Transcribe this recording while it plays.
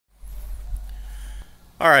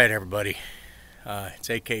All right, everybody. It's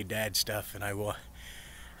AK Dad Stuff, and I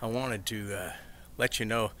wanted to let you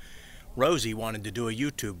know Rosie wanted to do a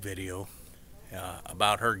YouTube video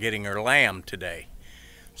about her getting her lamb today.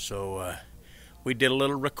 So we did a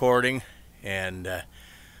little recording and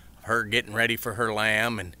her getting ready for her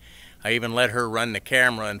lamb, and I even let her run the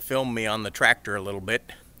camera and film me on the tractor a little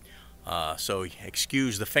bit. So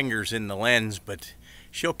excuse the fingers in the lens, but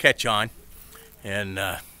she'll catch on. And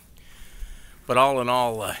but all in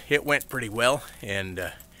all, it went pretty well,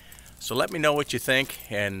 and so let me know what you think,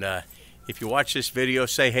 and if you watch this video,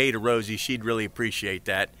 say hey to Rosie. She'd really appreciate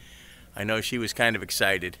that. I know she was kind of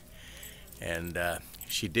excited, and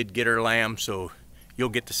she did get her lamb, so you'll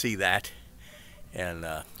get to see that. And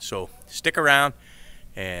so stick around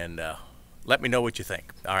and let me know what you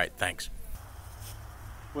think. All right, thanks.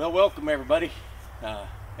 Well, welcome everybody.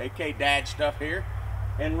 AK Dad Stuff here,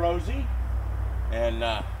 and Rosie,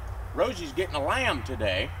 and Rosie's getting a lamb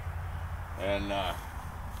today, and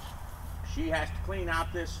she has to clean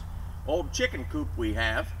out this old chicken coop we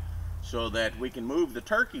have so that we can move the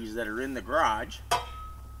turkeys that are in the garage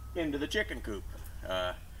into the chicken coop,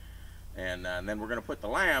 and then we're going to put the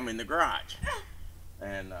lamb in the garage.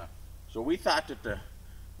 And so we thought that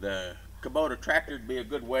the Kubota tractor would be a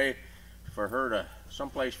good way for her to,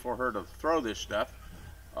 someplace for her to throw this stuff,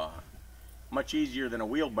 much easier than a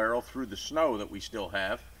wheelbarrow through the snow that we still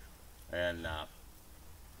have. And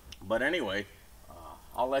but anyway,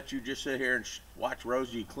 I'll let you just sit here and watch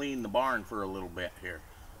Rosie clean the barn for a little bit here.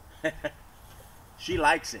 She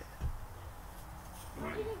likes it.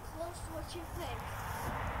 Not even close to what you think.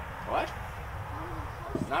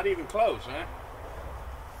 What? Not even close, huh?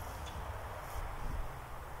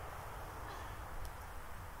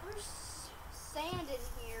 There's sand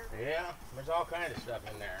in here. Yeah, there's all kinds of stuff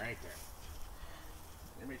in there, ain't there?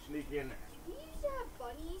 Let me sneak in there. Do you used to have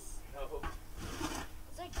bunnies? No.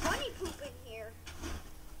 It's like bunny poop in here.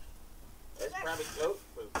 That's probably goat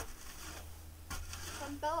poop.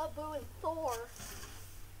 From Bella Boo and Thor.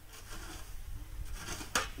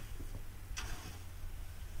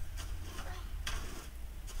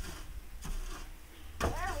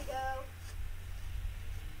 There we go.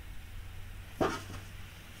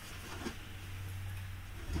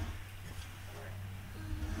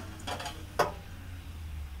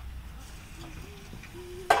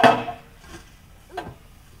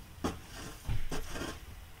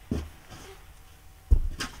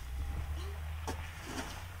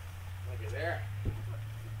 There.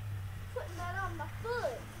 Putting that on my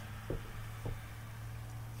foot.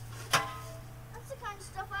 That's the kind of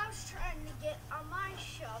stuff I was trying to get on my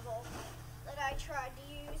shovel that I tried to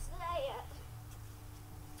use today.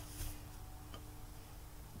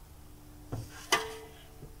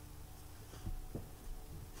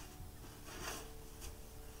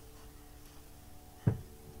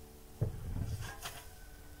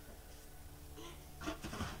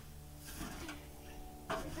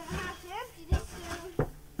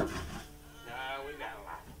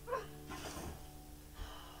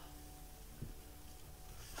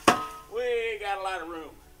 Got a lot of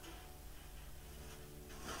room.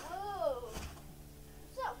 Whoa.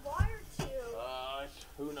 What's that wire to?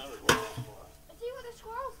 Who knows what that's for. Let's see what the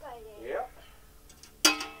squirrels got in. Yep.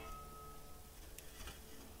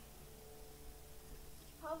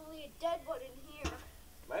 Probably a dead one in here.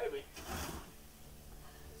 Maybe.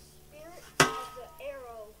 The spirit of the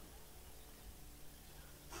arrow.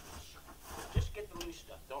 Just get the loose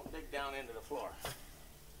stuff. Don't dig down into the floor.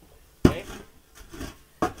 Okay?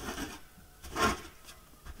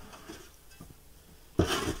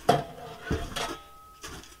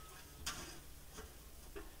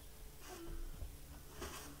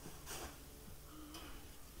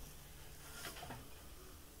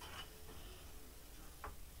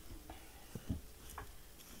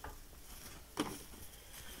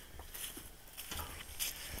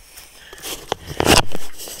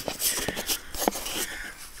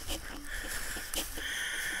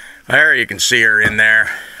 There you can see her in there,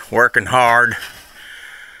 working hard.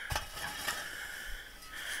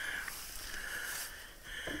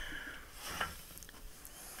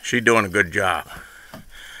 She's doing a good job.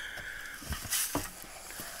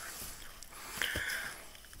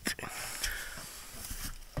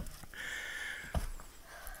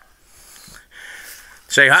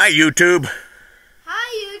 Say hi, YouTube.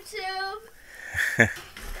 Hi, YouTube.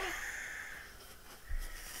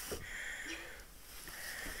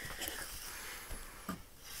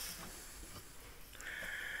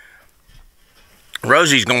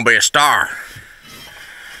 Rosie's gonna be a star.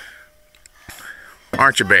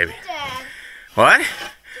 Aren't you, baby? Dad. What?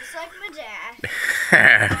 Just like my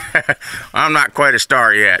dad. I'm not quite a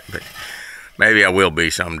star yet, but Maybe I will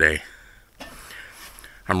be someday.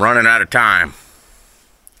 I'm running out of time.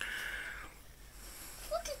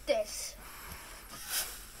 Look at this.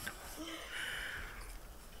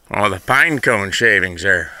 Oh, the pine cone shavings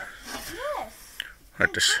there. Yes.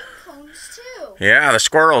 At the, Pine cones too. yeah, the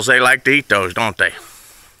squirrels, they like to eat those, don't they?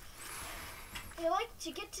 They like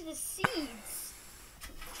to get to the seeds.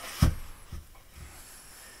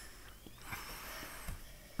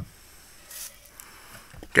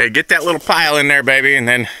 Okay, get that little pile in there, baby, and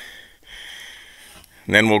then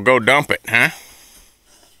we'll go dump it, huh?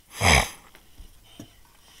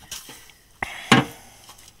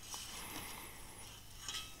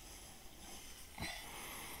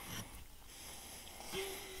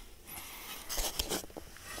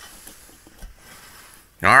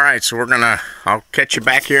 All right, so I'll catch you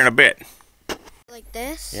back here in a bit. Like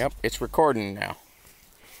this? Yep, it's recording now.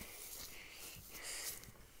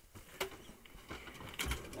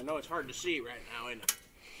 I know it's hard to see right now, isn't it?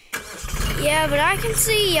 Yeah, but I can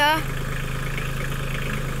see ya.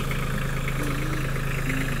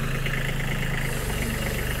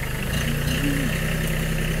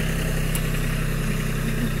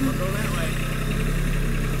 We'll go that way.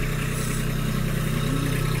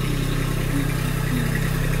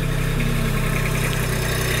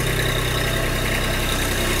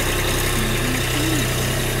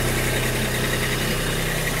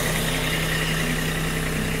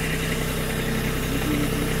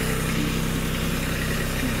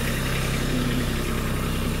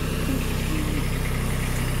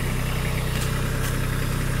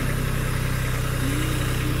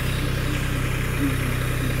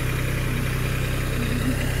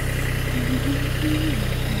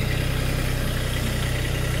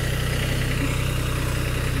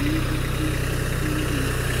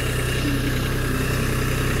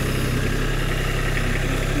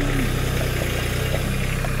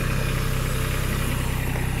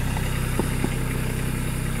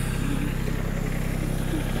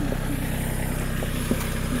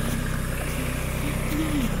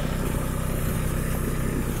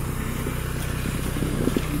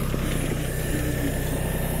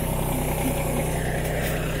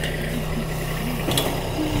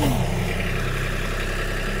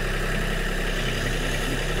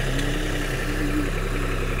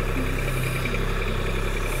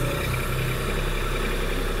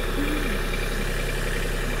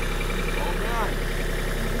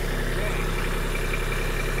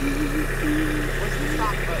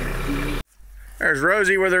 There's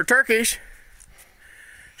Rosie with her turkeys.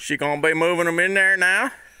 She gonna be moving them in there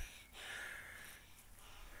now.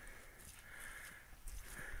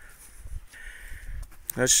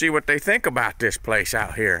 Let's see what they think about this place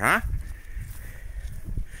out here, huh?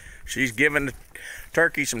 She's giving the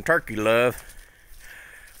turkey some turkey love.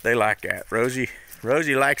 They like that. Rosie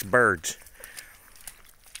likes birds.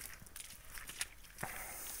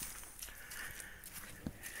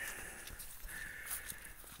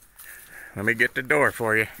 Let me get the door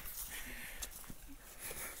for you.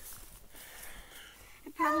 I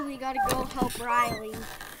probably gotta go help Riley.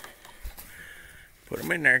 Put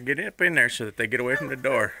them in there. Get up in there so that they get away from the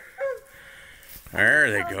door. There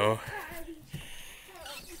they go.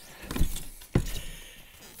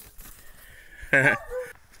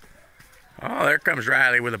 Oh, there comes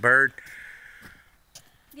Riley with a bird.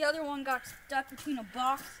 The other one got stuck between a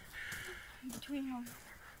box.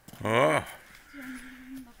 Oh.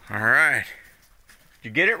 All right. Did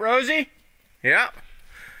you get it, Rosie? Yep.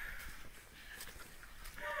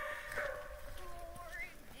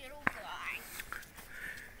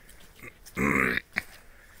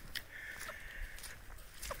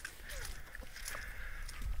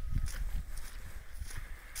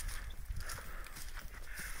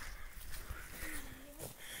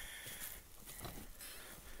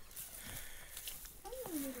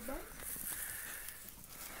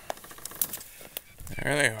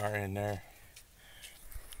 There they are in there.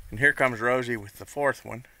 And here comes Rosie with the fourth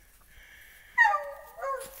one.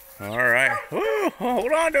 All right. Ooh,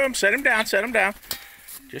 hold on to him. Set him down. Set him down.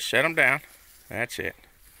 Just set him down. That's it.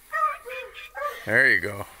 There you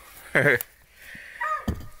go.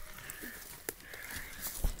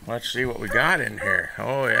 Let's see what we got in here.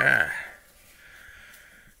 Oh, yeah.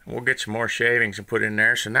 We'll get some more shavings and put in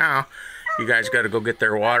there. So now you guys got to go get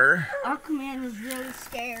their water. Aquaman was really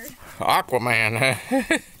scared. Aquaman, huh?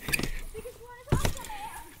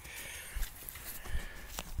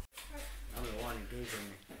 I'm the one who gave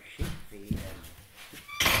him sheep feed.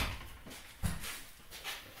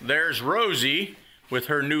 There's Rosie with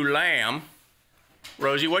her new lamb.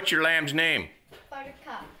 Rosie, what's your lamb's name?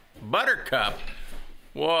 Buttercup. Buttercup.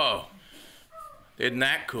 Whoa. Isn't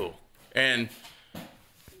that cool? And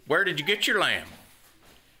Where did you get your lamb?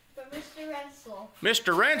 From Mr. Rensel.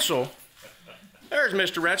 Mr. Rensel? There's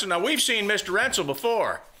Mr. Rensel. Now, we've seen Mr. Rensel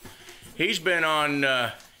before. He's been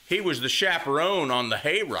on, he was the chaperone on the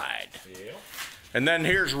hayride. Yeah. And then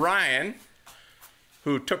here's Ryan,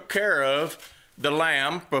 who took care of the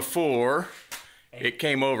lamb before it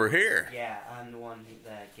came over here. Yeah, I'm the one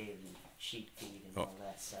that gave them sheep feed and all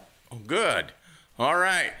that stuff. Oh, good. All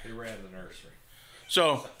right. He ran the nursery.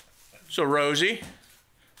 So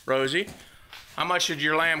Rosie, how much did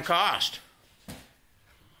your lamb cost?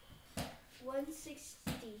 $160.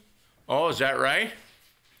 Oh, is that right?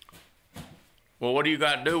 Well, what do you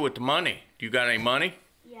got to do with the money? Do you got any money?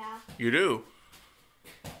 Yeah, You do?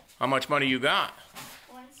 How much money you got?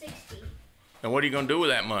 $160. And what are you going to do with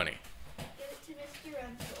that money? Give it to Mr.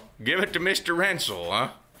 Rensel. Give it to Mr. Rensel, huh?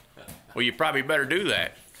 Well, you probably better do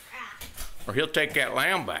that, Ah, or he'll take that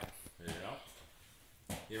lamb back. Yeah.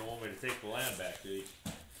 You don't want me to take the lamb back, do you?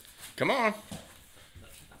 Come on.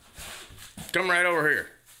 Come right over here.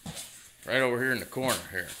 Right over here in the corner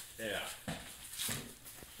here. Yeah. You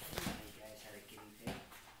guys had a guinea pig.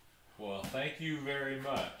 Well, thank you very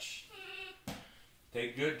much.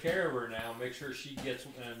 Take good care of her now. Make sure she gets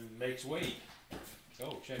and makes weight.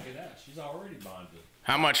 Oh, check it out. She's already bonded.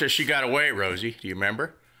 How much has she got to weigh, Rosie? Do you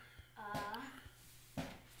remember? no.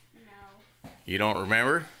 You don't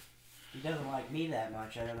remember? She doesn't like me that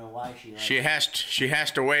much. I don't know why she likes She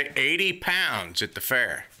has to weigh 80 pounds at the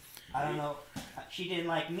fair. I don't know. She didn't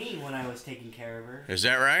like me when I was taking care of her. Is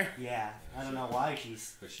that right? Yeah, I don't know why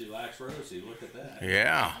she's... But she likes Rosie. Look at that.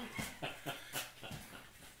 Yeah.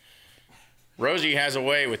 Rosie has a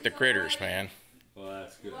way with the critters, man. Well,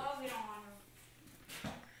 that's good. Love it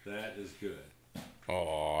on her. That is good.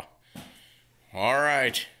 Aw. All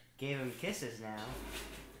right. Gave him kisses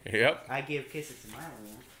now. Yep. I give kisses to my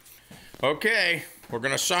room. Okay. We're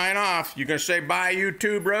going to sign off. You going to say bye,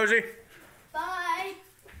 YouTube, Rosie?